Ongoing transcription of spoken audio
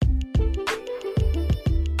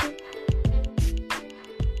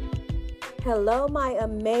Hello, my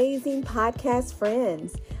amazing podcast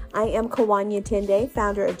friends. I am Kawanya Tende,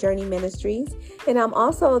 founder of Journey Ministries, and I'm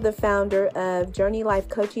also the founder of Journey Life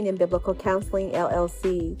Coaching and Biblical Counseling,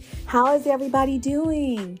 LLC. How is everybody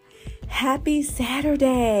doing? Happy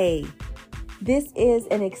Saturday. This is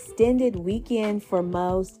an extended weekend for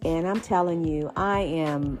most, and I'm telling you,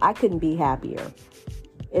 I couldn't be happier.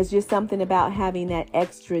 It's just something about having that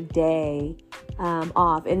extra day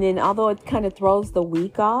off. And then although it kind of throws the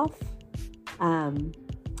week off,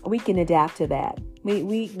 we can adapt to that.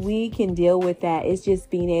 We can deal with that. It's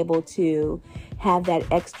just being able to have that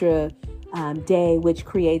extra day, which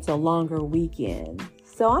creates a longer weekend.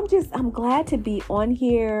 So I'm glad to be on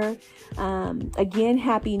here. Again,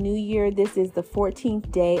 Happy New Year. This is the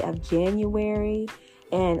 14th day of January,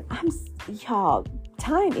 and y'all,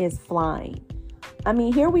 time is flying. I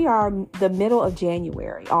mean, here we are, the middle of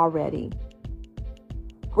January already.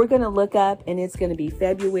 We're going to look up and it's going to be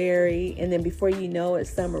February. And then before you know it,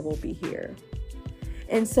 summer will be here.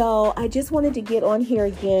 And so I just wanted to get on here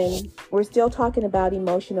again. We're still talking about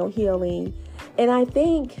emotional healing. And I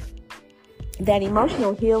think that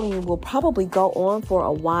emotional healing will probably go on for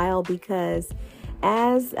a while because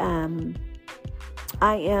as I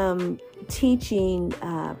am teaching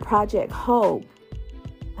Project Hope,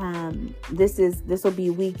 this will be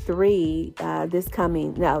week 3,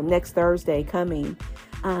 next Thursday coming.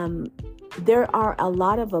 There are a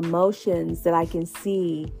lot of emotions that I can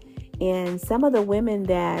see in some of the women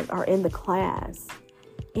that are in the class.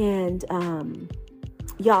 And,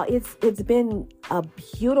 y'all, it's been a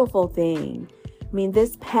beautiful thing. I mean,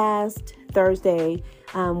 this past Thursday,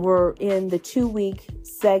 we're in the 2-week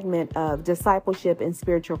segment of discipleship and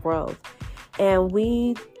spiritual growth. And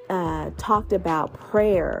we talked about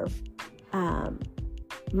prayer.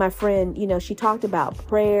 My friend, she talked about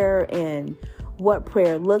prayer and what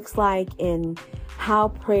prayer looks like and how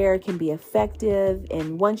prayer can be effective.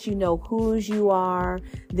 And once you know whose you are,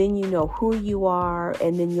 then you know who you are,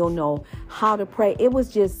 and then you'll know how to pray. It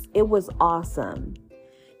was awesome.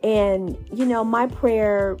 And, my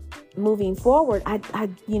prayer moving forward,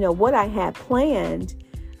 what I had planned,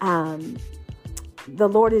 the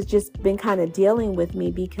Lord has just been kind of dealing with me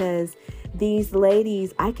because these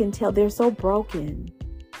ladies, I can tell they're so broken.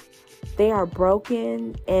 They are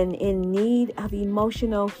broken and in need of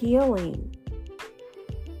emotional healing.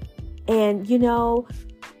 And,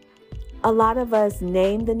 a lot of us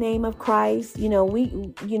name the name of Christ.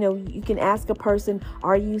 You can ask a person,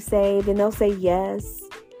 are you saved? And they'll say yes,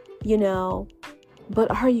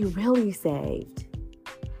 but are you really saved?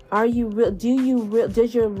 Are you real?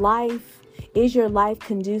 Is your life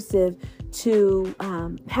conducive to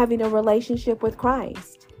having a relationship with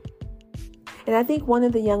Christ? And I think one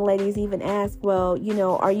of the young ladies even asked, well,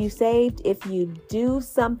 are you saved if you do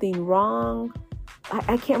something wrong?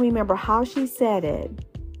 I can't remember how she said it,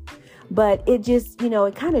 but it just,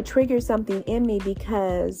 it kind of triggered something in me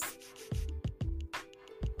because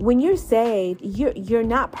when you're saved, you're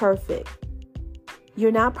not perfect.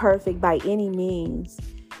 You're not perfect by any means.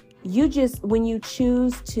 When you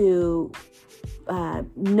choose to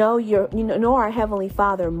know our Heavenly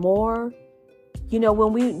Father more,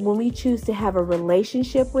 when we choose to have a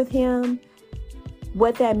relationship with Him,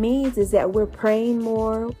 what that means is that we're praying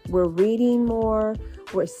more, we're reading more,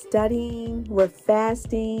 we're studying, we're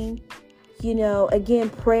fasting. Again,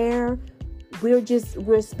 prayer,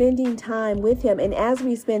 we're spending time with Him. And as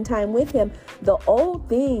we spend time with Him, the old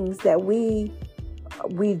things that we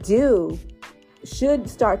do should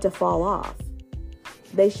start to fall off.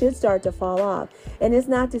 They should start to fall off. And it's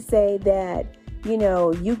not to say that,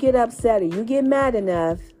 you get upset or you get mad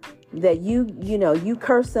enough that you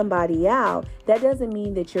curse somebody out. That doesn't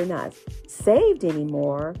mean that you're not saved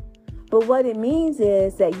anymore. But what it means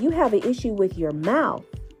is that you have an issue with your mouth.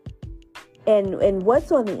 And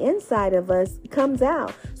what's on the inside of us comes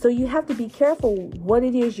out. So you have to be careful what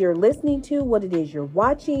it is you're listening to, what it is you're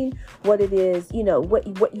watching, what it is,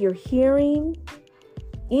 what you're hearing.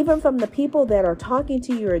 Even from the people that are talking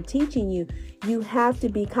to you or teaching you, you have to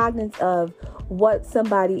be cognizant of what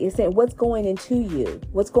somebody is saying, what's going into you,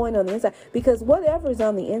 what's going on the inside. Because whatever's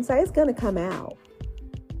on the inside, it's going to come out.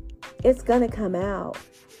 It's going to come out.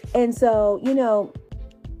 And so,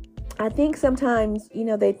 I think sometimes,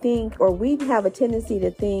 they think, or we have a tendency to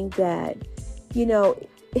think that,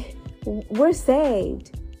 we're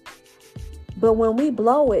saved. But when we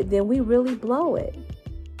blow it, then we really blow it.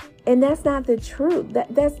 And that's not the truth.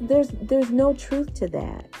 There's no truth to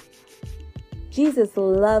that. Jesus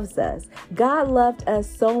loves us. God loved us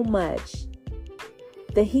so much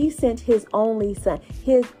that He sent His only Son,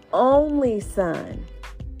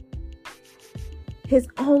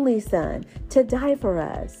 to die for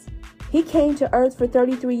us. He came to earth for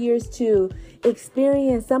 33 years to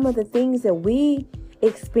experience some of the things that we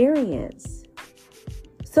experience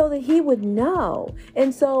so that he would know.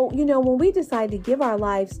 And so, when we decide to give our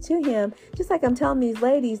lives to him, just like I'm telling these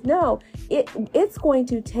ladies, no, it's going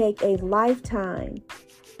to take a lifetime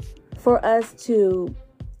for us to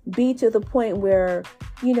be to the point where,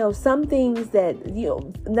 some things that,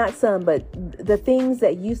 not some, but the things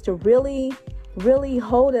that used to really, really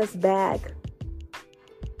hold us back,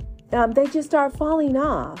 they just start falling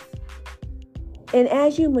off. And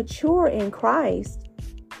as you mature in Christ,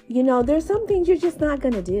 there's some things you're just not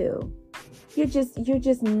going to do. You're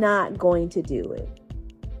just not going to do it.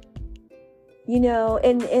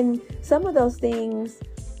 And some of those things,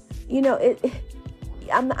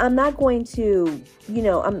 I'm not going to,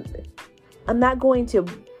 I'm not going to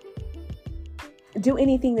do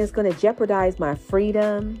anything that's going to jeopardize my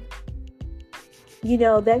freedom.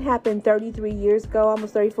 That happened 33 years ago,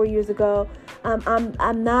 almost 34 years ago.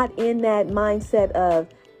 I'm not in that mindset of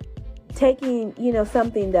taking,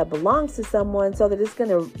 something that belongs to someone so that it's going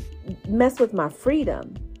to mess with my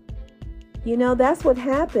freedom. That's what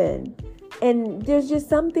happened. And there's just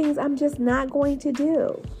some things I'm just not going to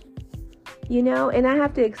do. And I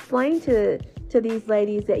have to explain to these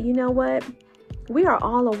ladies that, what? We are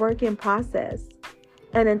all a work in process.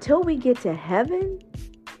 And until we get to heaven,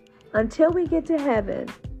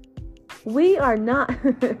 we are not,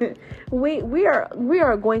 we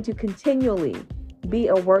are going to continually be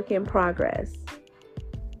a work in progress.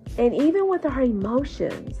 And even with our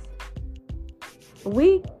emotions,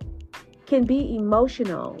 we can be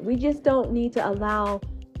emotional. We just don't need to allow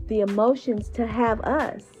the emotions to have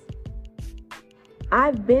us.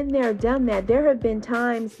 I've been there, done that. There have been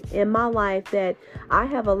times in my life that I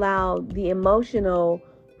have allowed the emotional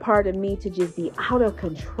part of me to just be out of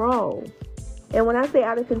control. And when I say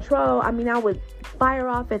out of control, I mean I would fire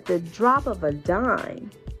off at the drop of a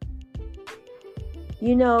dime.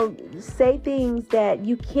 Say things that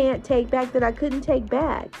you can't take back, that I couldn't take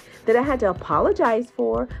back, that I had to apologize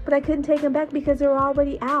for, but I couldn't take them back because they were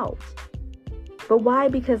already out. But why?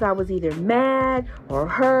 Because I was either mad or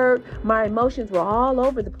hurt. My emotions were all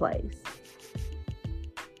over the place.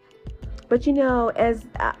 But as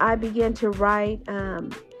I began to write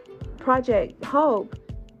Project Hope,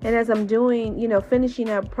 and as I'm doing, finishing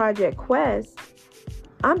up Project Quest,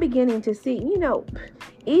 I'm beginning to see,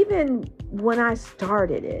 even when I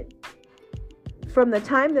started it, from the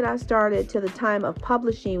time that I started to the time of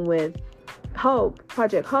publishing with Hope,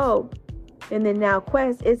 Project Hope, and then now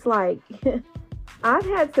Quest, it's like I've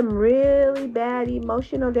had some really bad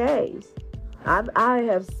emotional days. I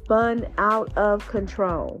have spun out of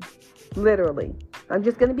control, literally. I'm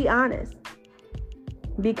just going to be honest.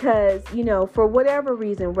 Because, for whatever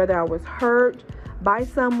reason, whether I was hurt by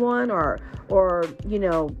someone or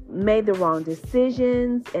made the wrong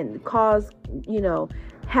decisions and caused,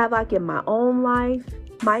 havoc in my own life,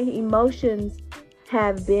 my emotions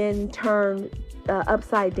have been turned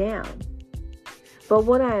upside down. But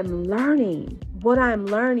what I'm learning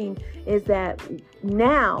is that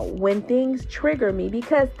now when things trigger me,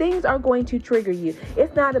 because things are going to trigger you.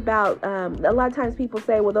 It's not about, a lot of times people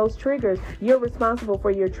say, well, those triggers, you're responsible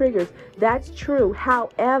for your triggers. That's true.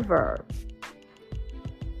 However,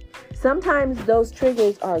 sometimes those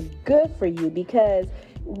triggers are good for you, because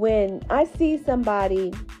when I see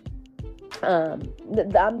somebody,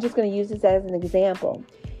 I'm just going to use this as an example.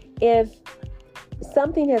 If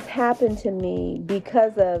something has happened to me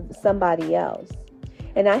because of somebody else,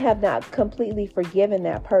 and I have not completely forgiven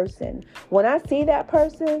that person, when I see that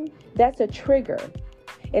person, that's a trigger.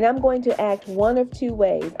 And I'm going to act one of two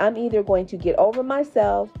ways. I'm either going to get over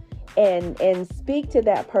myself and speak to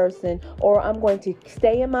that person, or I'm going to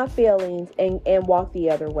stay in my feelings and walk the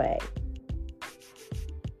other way.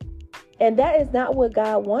 And that is not what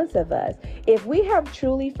God wants of us. If we have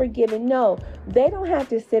truly forgiven, no, they don't have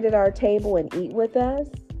to sit at our table and eat with us.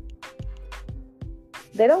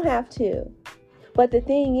 They don't have to. But the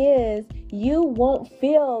thing is, you won't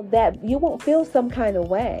feel some kind of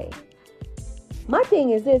way. My thing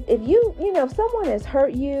is this: if someone has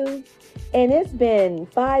hurt you and it's been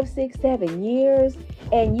 5, 6, 7 years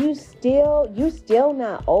and you still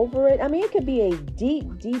not over it. I mean, it could be a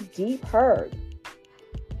deep, deep, deep hurt.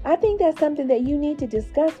 I think that's something that you need to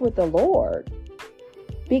discuss with the Lord.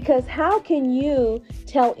 Because how can you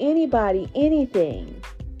tell anybody anything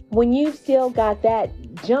when you've still got that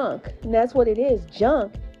junk, and that's what it is,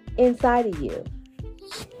 junk, inside of you?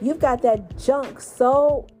 You've got that junk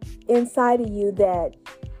so inside of you that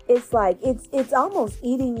it's like, it's almost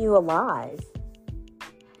eating you alive.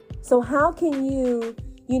 So how can you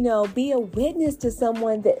be a witness to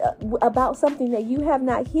someone that about something that you have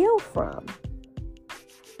not healed from.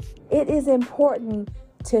 It is important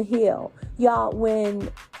to heal. Y'all, when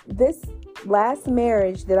this last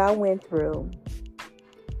marriage that I went through,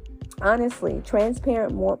 honestly,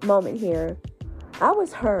 transparent moment here, I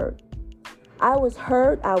was hurt. I was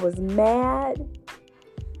hurt. I was mad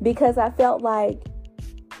because I felt like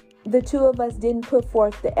the two of us didn't put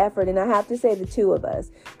forth the effort. And I have to say the two of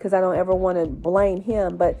us because I don't ever want to blame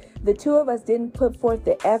him. But the two of us didn't put forth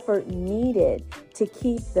the effort needed to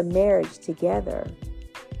keep the marriage together.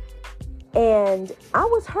 And I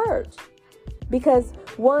was hurt because,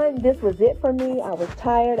 one, this was it for me. I was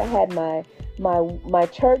tired. I had my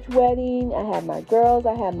church wedding. I had my girls.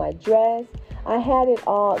 I had my dress. I had it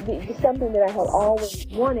all, something that I had always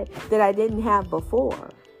wanted that I didn't have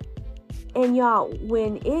before. And y'all,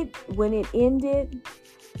 when it ended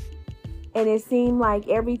and it seemed like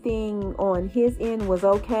everything on his end was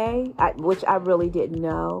okay, which I really didn't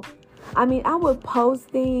know. I mean, I would post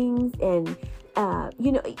things and,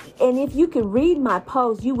 and if you could read my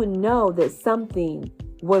post, you would know that something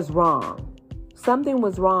was wrong. Something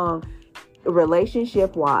was wrong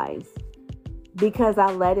relationship-wise because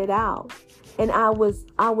I let it out. And I was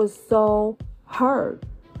so hurt.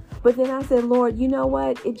 But then I said, Lord, you know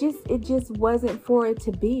what? It just wasn't for it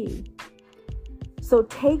to be. So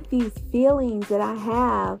take these feelings that I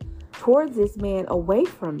have towards this man away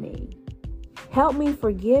from me. Help me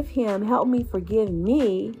forgive him. Help me forgive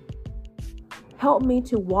me. Help me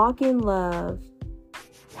to walk in love.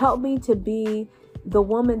 Help me to be the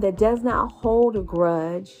woman that does not hold a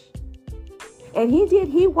grudge. And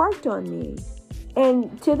he worked on me.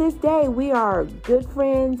 And to this day, we are good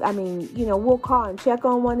friends. I mean, we'll call and check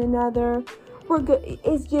on one another. We're good.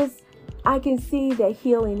 It's just, I can see that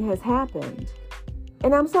healing has happened.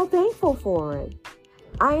 And I'm so thankful for it.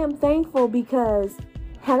 I am thankful because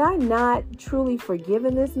had I not truly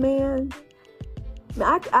forgiven this man,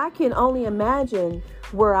 I can only imagine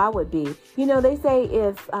where I would be. They say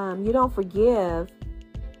if you don't forgive,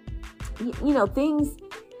 things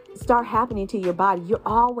start happening to your body. You're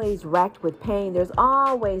always racked with pain. There's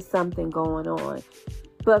always something going on.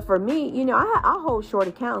 But for me, I hold short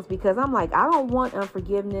accounts because I'm like, I don't want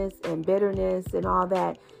unforgiveness and bitterness and all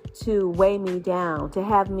that to weigh me down, to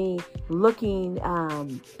have me looking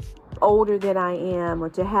older than I am, or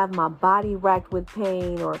to have my body racked with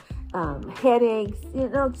pain or headaches,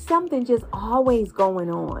 something just always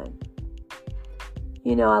going on.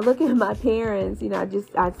 I look at my parents,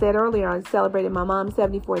 I said earlier, I celebrated my mom's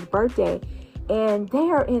 74th birthday, and they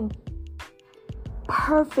are in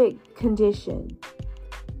perfect condition.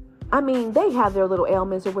 I mean, they have their little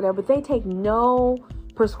ailments or whatever, but they take no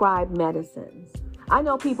prescribed medicines. I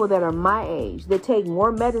know people that are my age that take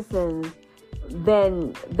more medicines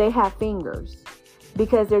than they have fingers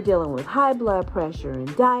because they're dealing with high blood pressure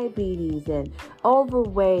and diabetes and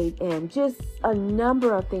overweight and just a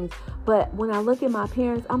number of things. But when I look at my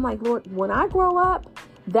parents, I'm like, Lord, when I grow up,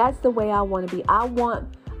 that's the way I want to be. I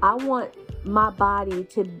want my body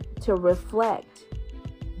to reflect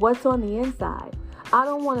what's on the inside. I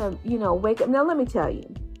don't want to, wake up. Now, let me tell you,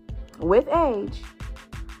 with age,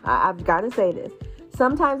 I've got to say this.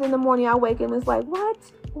 Sometimes in the morning I wake up and it's like, what?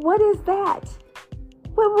 What is that?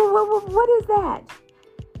 What is that?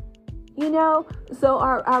 So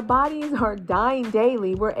our bodies are dying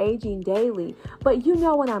daily. We're aging daily. But you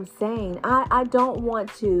know what I'm saying. I don't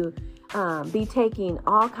want to be taking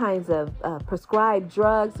all kinds of prescribed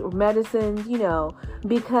drugs or medicines,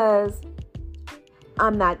 because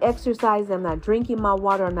I'm not exercising, I'm not drinking my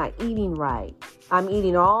water, I'm not eating right. I'm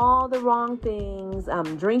eating all the wrong things.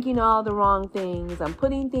 I'm drinking all the wrong things. I'm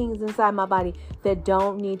putting things inside my body that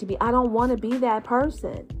don't need to be. I don't want to be that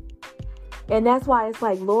person. And that's why it's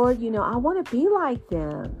like, Lord, I want to be like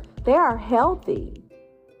them. They are healthy.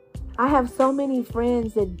 I have so many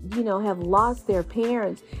friends that, have lost their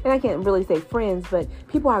parents. And I can't really say friends, but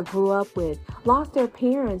people I grew up with lost their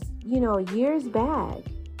parents, years back.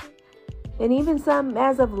 And even some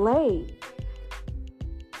as of late.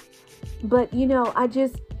 But, I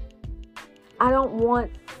don't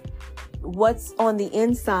want what's on the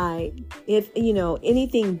inside, if,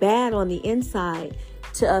 anything bad on the inside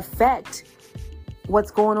to affect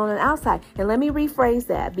what's going on the outside. And let me rephrase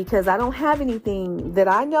that, because I don't have anything that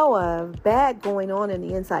I know of bad going on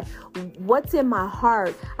the inside. What's in my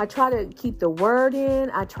heart, I try to keep the word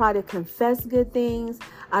in. I try to confess good things.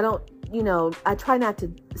 I try not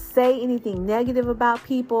to say anything negative about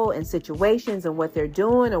people and situations and what they're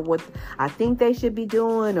doing or what I think they should be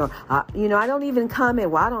doing. Or, I don't even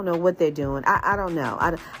comment. Well, I don't know what they're doing. I don't know.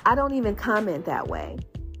 I don't even comment that way.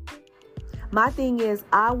 My thing is,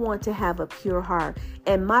 I want to have a pure heart.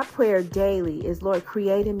 And my prayer daily is, Lord,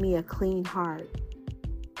 create in me a clean heart.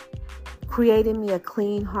 Create in me a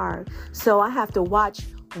clean heart. So I have to watch,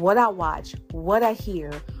 what I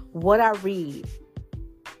hear, what I read,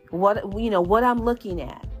 what I'm looking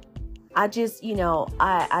at. I just,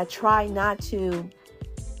 I try not to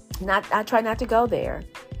go there.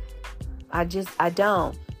 I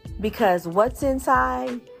don't. Because what's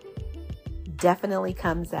inside definitely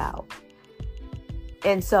comes out.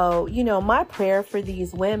 And so, my prayer for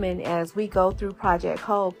these women as we go through Project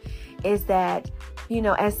Hope is that,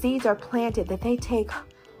 as seeds are planted, that they take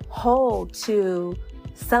hold to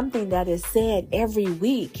something that is said every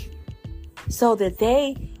week so that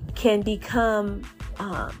they can become,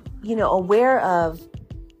 aware of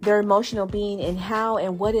their emotional being and how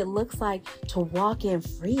and what it looks like to walk in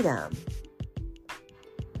freedom.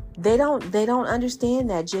 They don't understand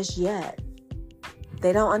that just yet.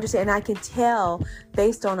 They don't understand. And I can tell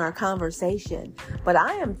based on our conversation. But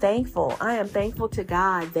I am thankful. I am thankful to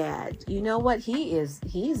God that,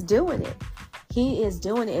 He's doing it. He is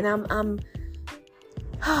doing it. And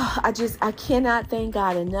I cannot thank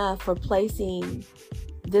God enough for placing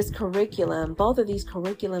this curriculum, both of these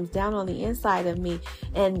curriculums down on the inside of me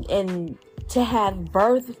and to have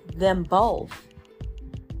birthed them both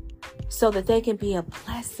so that they can be a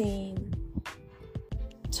blessing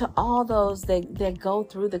to all those that go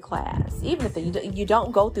through the class. Even if you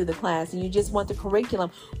don't go through the class and you just want the curriculum,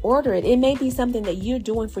 order it. It may be something that you're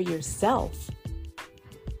doing for yourself.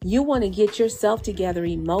 You want to get yourself together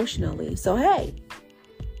emotionally. So, hey,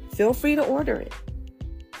 feel free to order it.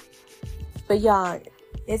 But y'all,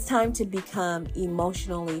 it's time to become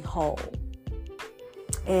emotionally whole.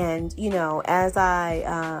 And, as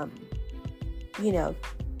I,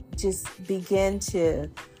 just begin to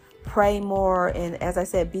pray more and, as I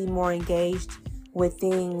said, be more engaged with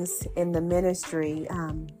things in the ministry,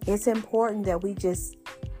 it's important that we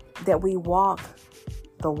walk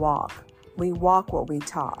the walk. We walk what we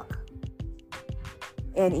talk.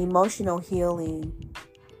 And emotional healing,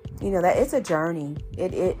 that it's a journey.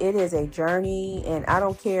 It is a journey. And I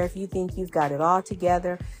don't care if you think you've got it all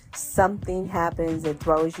together. Something happens that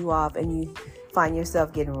throws you off and you find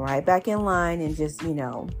yourself getting right back in line and just,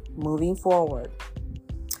 moving forward.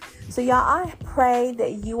 So y'all, I pray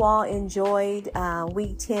that you all enjoyed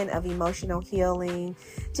week 10 of emotional healing.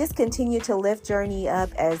 Just continue to lift Journey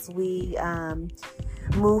up as we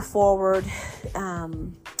move forward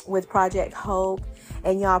with Project Hope.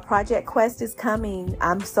 And y'all, Project Quest is coming.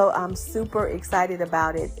 I'm super excited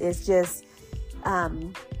about it. It's just,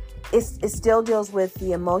 it still deals with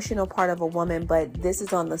the emotional part of a woman, but this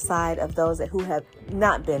is on the side of those who have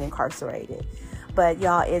not been incarcerated. But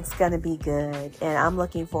y'all, it's going to be good. And I'm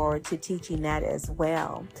looking forward to teaching that as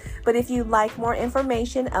well. But if you'd like more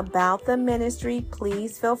information about the ministry,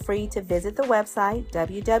 please feel free to visit the website,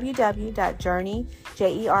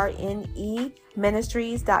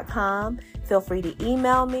 www.journeyministries.com. Feel free to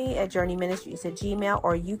email me at journeyministries@gmail.com,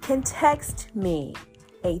 or you can text me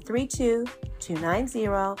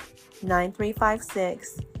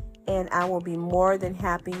 832-290-9356. And I will be more than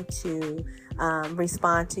happy to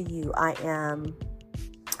respond to you. I am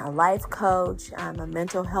a life coach. I'm a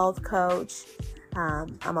mental health coach.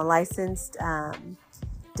 I'm a licensed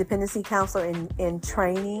dependency counselor in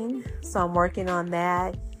training. So I'm working on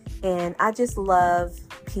that. And I just love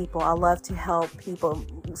people. I love to help people,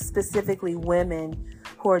 specifically women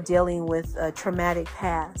who are dealing with a traumatic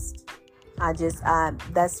past.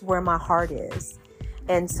 That's where my heart is.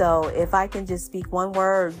 And so if I can just speak one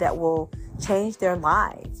word that will change their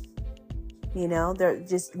lives, they're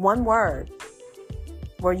just one word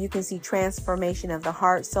where you can see transformation of the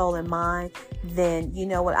heart, soul, and mind, then you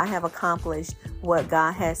know what? I have accomplished what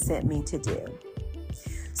God has sent me to do.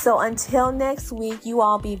 So until next week, you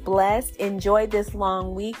all be blessed. Enjoy this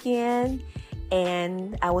long weekend,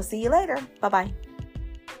 and I will see you later. Bye-bye.